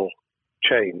global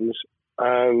chains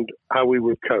and how we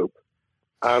would cope.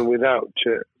 And without,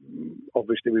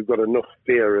 obviously, we've got enough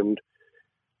fear and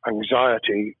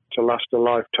anxiety to last a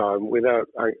lifetime. Without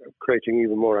creating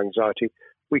even more anxiety,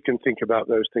 we can think about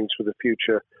those things for the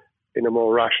future in a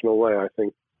more rational way, I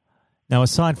think. Now,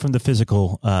 aside from the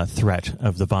physical threat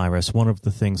of the virus, one of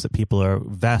the things that people are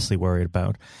vastly worried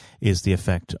about is the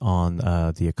effect on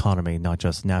the economy, not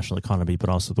just the national economy, but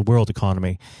also the world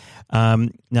economy.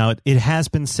 Now, it has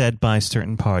been said by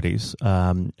certain parties,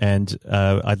 and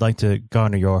I'd like to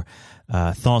garner your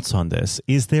thoughts on this.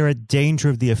 Is there a danger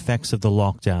of the effects of the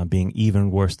lockdown being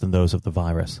even worse than those of the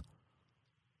virus?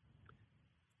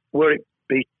 Were it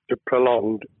be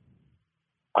prolonged,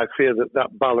 I fear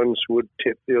that balance would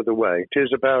tip the other way. It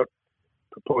is about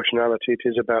proportionality. It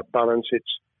is about balance.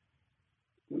 It's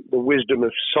the wisdom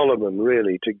of Solomon,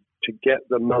 really, to get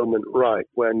the moment right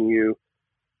when you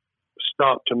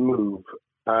start to move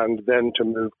and then to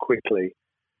move quickly.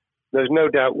 There's no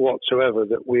doubt whatsoever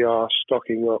that we are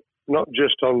stocking up, not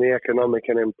just on the economic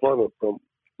and employment front,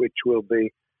 which will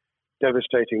be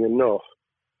devastating enough,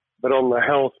 but on the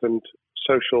health and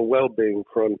social well-being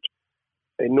front,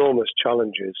 enormous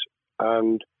challenges,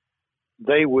 and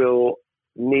they will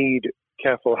need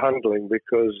careful handling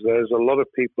because there's a lot of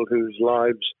people whose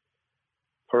lives,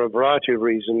 for a variety of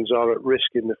reasons, are at risk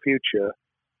in the future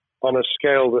on a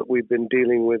scale that we've been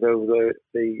dealing with over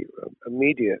the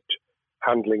immediate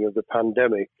handling of the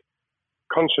pandemic,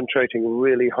 concentrating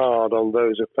really hard on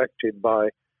those affected by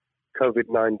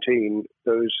COVID-19,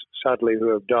 those sadly who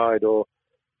have died or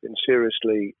been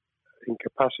seriously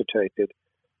incapacitated.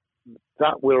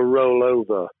 That will roll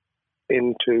over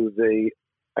into the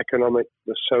economic,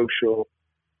 the social,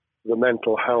 the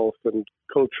mental health and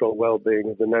cultural well-being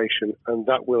of the nation, and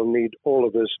that will need all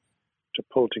of us to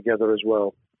pull together as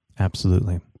well.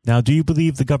 Absolutely. Now, do you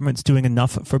believe the government's doing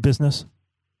enough for business?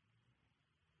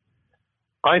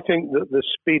 I think that the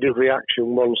speed of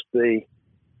reaction once the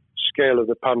scale of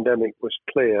the pandemic was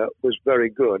clear was very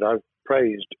good. I've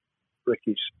praised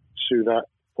Rishi Sunak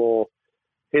for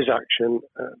his action.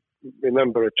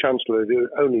 Remember, a chancellor who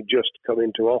only just come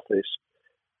into office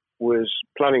was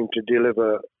planning to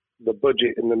deliver the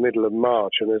budget in the middle of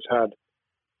March and has had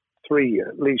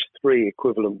at least three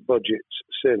equivalent budgets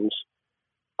since.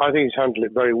 I think he's handled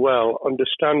it very well.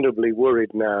 Understandably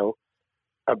worried now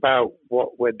about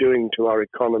what we're doing to our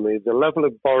economy. The level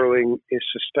of borrowing is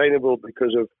sustainable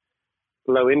because of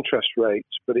low interest rates,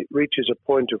 but it reaches a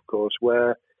point, of course,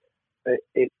 where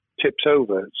it tips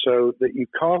over so that you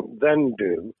can't then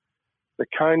do the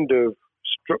kind of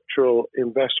structural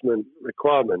investment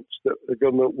requirements that the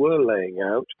government were laying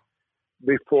out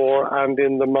before and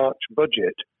in the March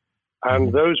budget.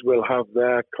 And those will have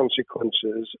their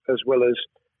consequences as well as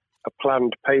a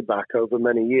planned payback over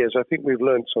many years. I think we've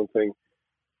learned something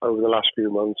over the last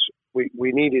few months. We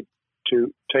needed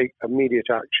to take immediate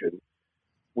action.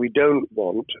 We don't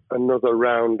want another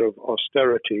round of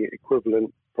austerity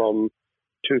equivalent from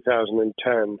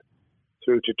 2010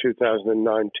 through to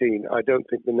 2019. I don't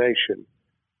think the nation,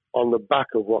 on the back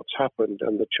of what's happened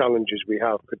and the challenges we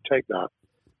have, could take that.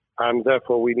 And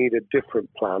therefore, we need a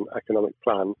different plan, economic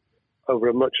plan, over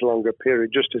a much longer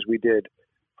period, just as we did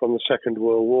from the Second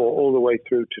World War all the way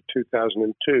through to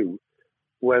 2002,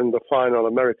 when the final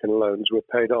American loans were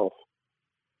paid off.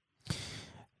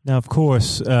 Now, of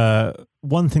course,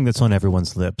 one thing that's on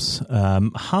everyone's lips,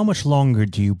 how much longer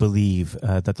do you believe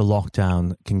that the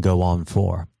lockdown can go on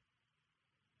for?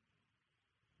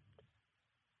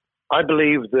 I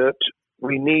believe that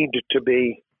we need to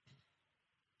be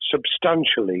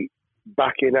substantially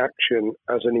back in action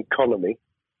as an economy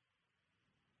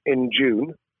in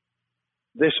June.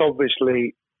 This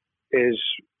obviously is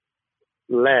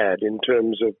led in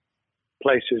terms of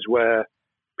places where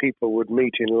people would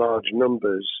meet in large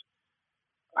numbers,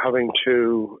 having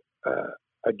to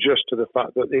adjust to the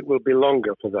fact that it will be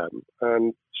longer for them.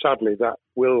 And sadly, that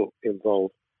will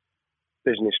involve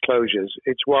business closures.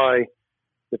 It's why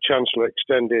the Chancellor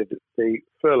extended the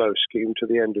furlough scheme to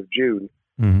the end of June.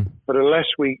 Mm-hmm. But unless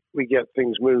we get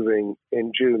things moving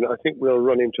in June, I think we'll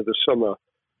run into the summer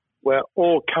where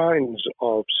all kinds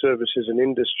of services and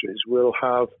industries will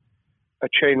have a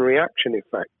chain reaction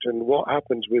effect. And what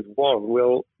happens with one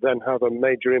will then have a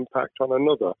major impact on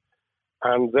another.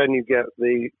 And then you get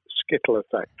the skittle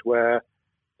effect where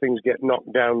things get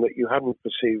knocked down that you hadn't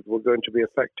perceived were going to be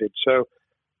affected. So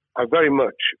I very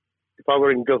much, if I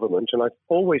were in government, and I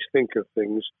always think of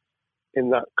things in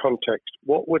that context,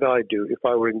 what would I do if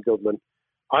I were in government?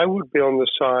 I would be on the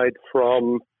side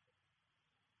from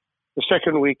the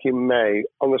second week in May,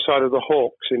 on the side of the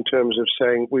hawks in terms of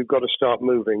saying we've got to start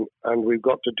moving, and we've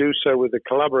got to do so with the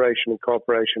collaboration and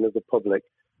cooperation of the public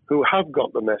who have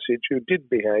got the message, who did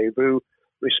behave, who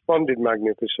responded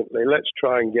magnificently. Let's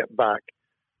try and get back,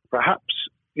 perhaps,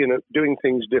 doing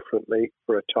things differently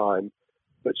for a time,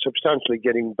 but substantially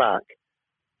getting back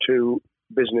to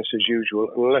business as usual.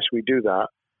 And unless we do that,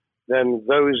 then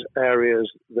those areas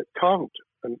that can't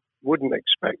and wouldn't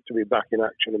expect to be back in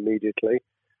action immediately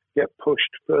get pushed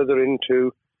further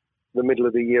into the middle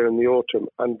of the year and the autumn,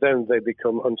 and then they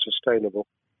become unsustainable.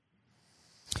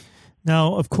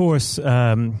 Now, of course,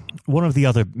 one of the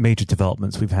other major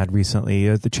developments we've had recently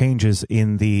are the changes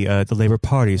in the Labour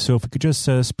Party. So if we could just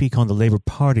speak on the Labour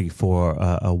Party for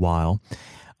a while.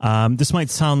 This might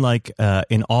sound like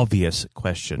an obvious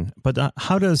question, but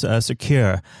how does Sir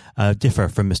Keir differ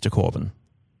from Mr. Corbyn?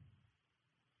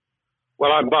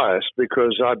 Well, I'm biased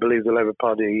because I believe the Labour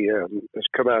Party has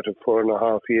come out of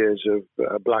 4.5 years of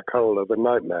a black hole of a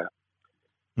nightmare,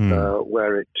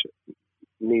 where it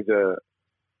neither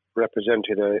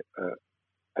represented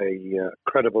a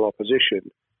credible opposition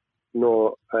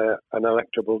nor an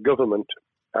electable government.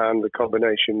 And the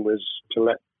combination was to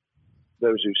let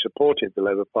those who supported the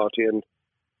Labour Party and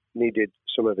needed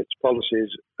some of its policies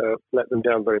let them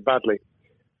down very badly.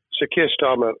 Sir Keir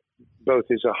Starmer both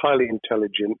is a highly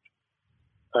intelligent,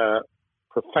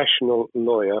 professional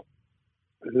lawyer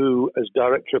who, as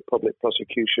Director of Public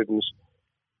Prosecutions,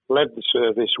 led the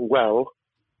service well,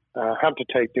 had to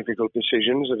take difficult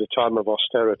decisions at a time of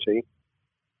austerity,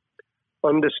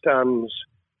 understands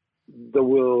the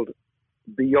world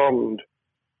beyond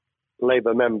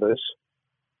Labour members,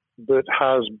 but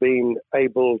has been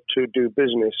able to do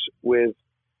business with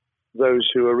those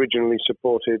who originally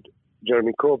supported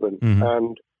Jeremy Corbyn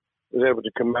and was able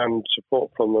to command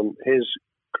support from them. His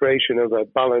creation of a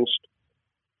balanced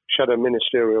shadow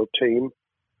ministerial team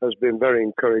has been very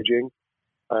encouraging.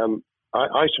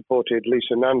 I supported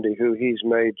Lisa Nandy, who he's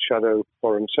made shadow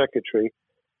foreign secretary,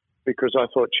 because I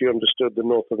thought she understood the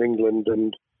north of England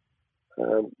and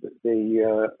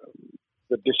the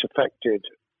disaffected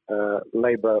former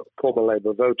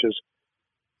Labour voters.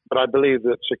 But I believe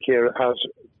that Sir Keir has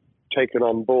taken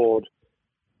on board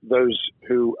those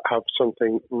who have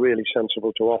something really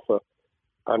sensible to offer.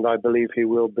 And I believe he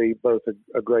will be both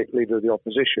a great leader of the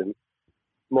opposition.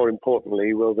 More importantly,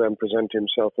 he will then present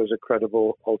himself as a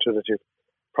credible alternative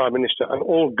prime minister. And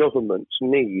all governments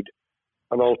need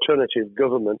an alternative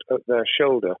government at their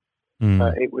shoulder.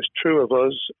 It was true of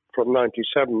us from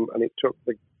 97, and it took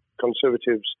the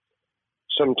Conservatives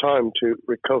some time to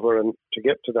recover and to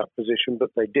get to that position, but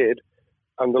they did,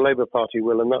 and the Labour Party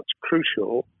will, and that's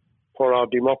crucial for our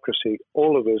democracy.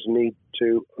 All of us need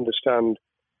to understand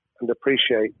and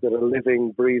appreciate that a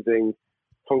living, breathing,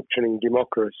 functioning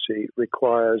democracy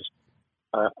requires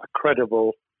a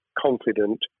credible,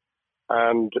 confident,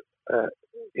 and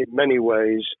in many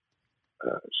ways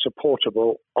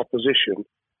supportable opposition,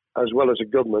 as well as a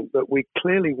government that we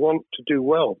clearly want to do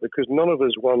well, because none of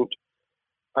us want,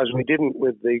 as we didn't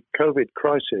with the COVID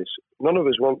crisis, none of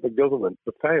us want the government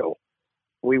to fail.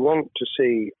 We want to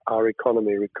see our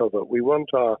economy recover. We want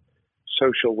our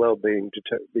social well-being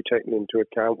to be taken into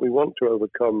account. We want to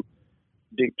overcome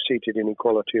deep-seated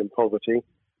inequality and poverty.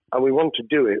 And we want to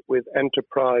do it with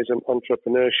enterprise and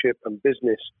entrepreneurship and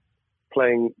business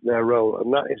playing their role.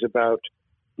 And that is about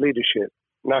leadership,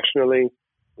 nationally,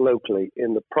 locally,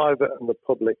 in the private and the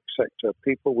public sector.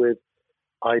 People with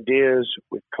ideas,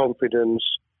 with confidence,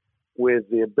 with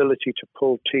the ability to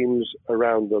pull teams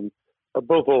around them.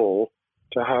 Above all,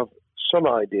 to have some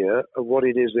idea of what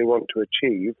it is they want to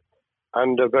achieve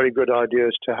and a very good idea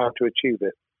as to how to achieve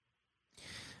it.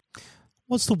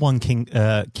 What's the one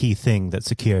key thing that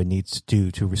Sir Keir needs to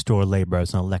do to restore Labour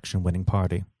as an election-winning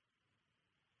party?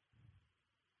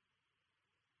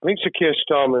 I think Sir Keir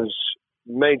Starmer's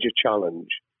major challenge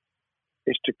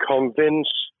is to convince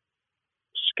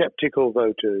sceptical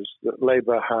voters that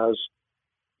Labour has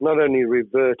not only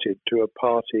reverted to a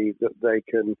party that they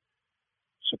can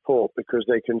support because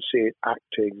they can see it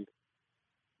acting,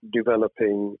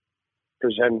 developing,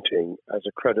 presenting as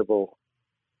a credible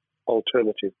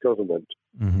alternative government,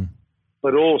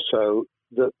 but also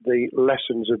that the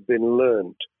lessons have been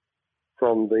learned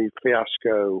from the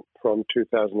fiasco from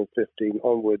 2015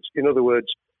 onwards. In other words,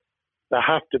 there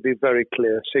have to be very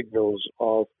clear signals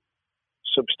of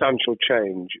substantial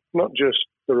change, not just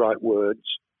the right words,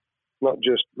 not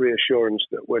just reassurance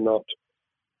that we're not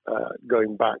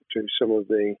going back to some of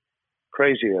the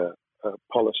crazier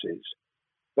policies,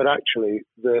 but actually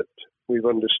that we've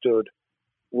understood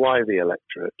why the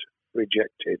electorate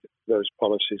rejected those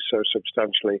policies so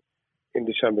substantially in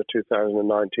December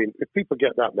 2019. If people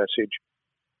get that message,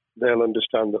 they'll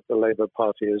understand that the Labour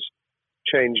Party has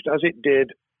changed, as it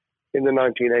did in the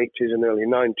 1980s and early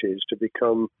 90s, to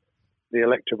become the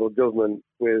electable government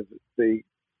with the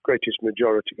greatest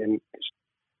majority and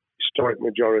historic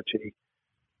majority,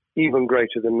 even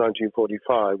greater than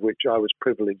 1945, which I was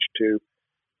privileged to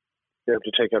be able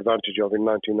to take advantage of in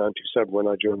 1997 when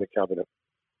I joined the cabinet.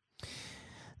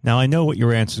 Now, I know what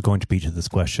your answer is going to be to this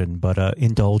question, but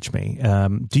indulge me.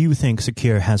 Do you think Sir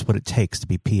Keir has what it takes to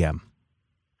be PM?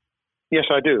 Yes,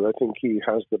 I do. I think he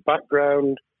has the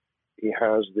background, he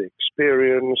has the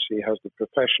experience, he has the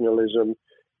professionalism,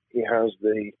 he has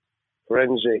the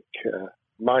forensic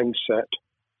mindset,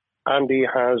 and he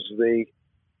has the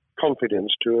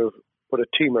confidence to have put a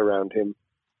team around him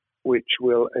which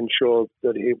will ensure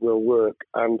that it will work.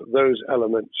 And those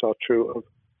elements are true of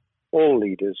all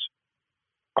leaders.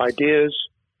 Ideas,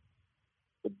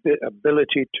 the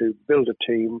ability to build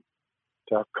a team,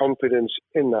 to have confidence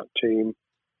in that team,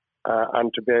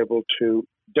 and to be able to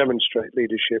demonstrate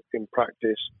leadership in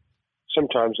practice,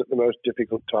 sometimes at the most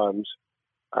difficult times.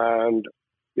 And,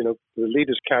 you know, the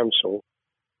Leaders' Council,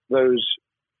 those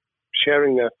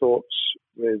sharing their thoughts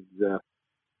with the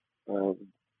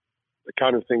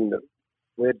kind of thing that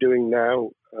we're doing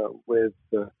now with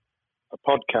a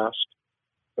podcast,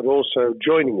 but also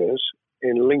joining us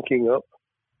in linking up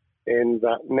in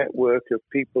that network of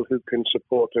people who can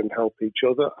support and help each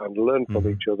other and learn from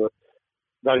each other.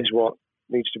 That is what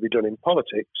needs to be done in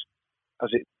politics as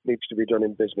it needs to be done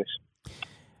in business.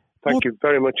 Thank you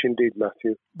very much indeed,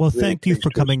 Matthew. Well, thank you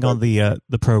for coming on the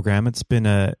program. It's been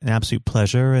an absolute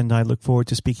pleasure, and I look forward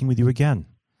to speaking with you again.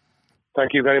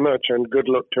 Thank you very much, and good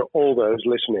luck to all those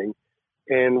listening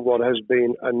in what has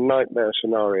been a nightmare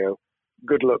scenario.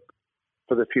 Good luck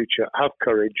for the future. Have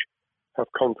courage, have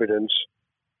confidence,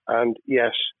 and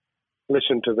yes,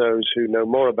 listen to those who know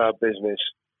more about business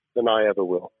than I ever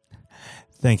will.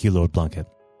 Thank you, Lord Blunkett.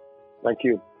 Thank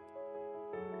you.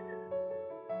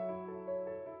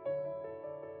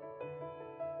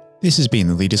 This has been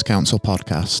the Leaders' Council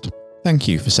podcast. Thank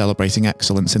you for celebrating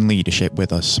excellence in leadership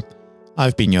with us.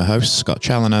 I've been your host, Scott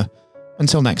Challoner.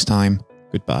 Until next time,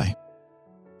 goodbye.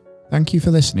 Thank you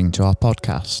for listening to our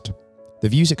podcast. The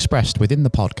views expressed within the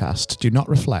podcast do not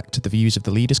reflect the views of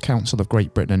the Leaders' Council of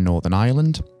Great Britain and Northern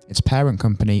Ireland, its parent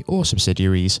company or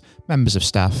subsidiaries, members of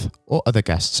staff, or other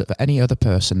guests of any other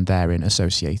person therein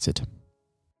associated.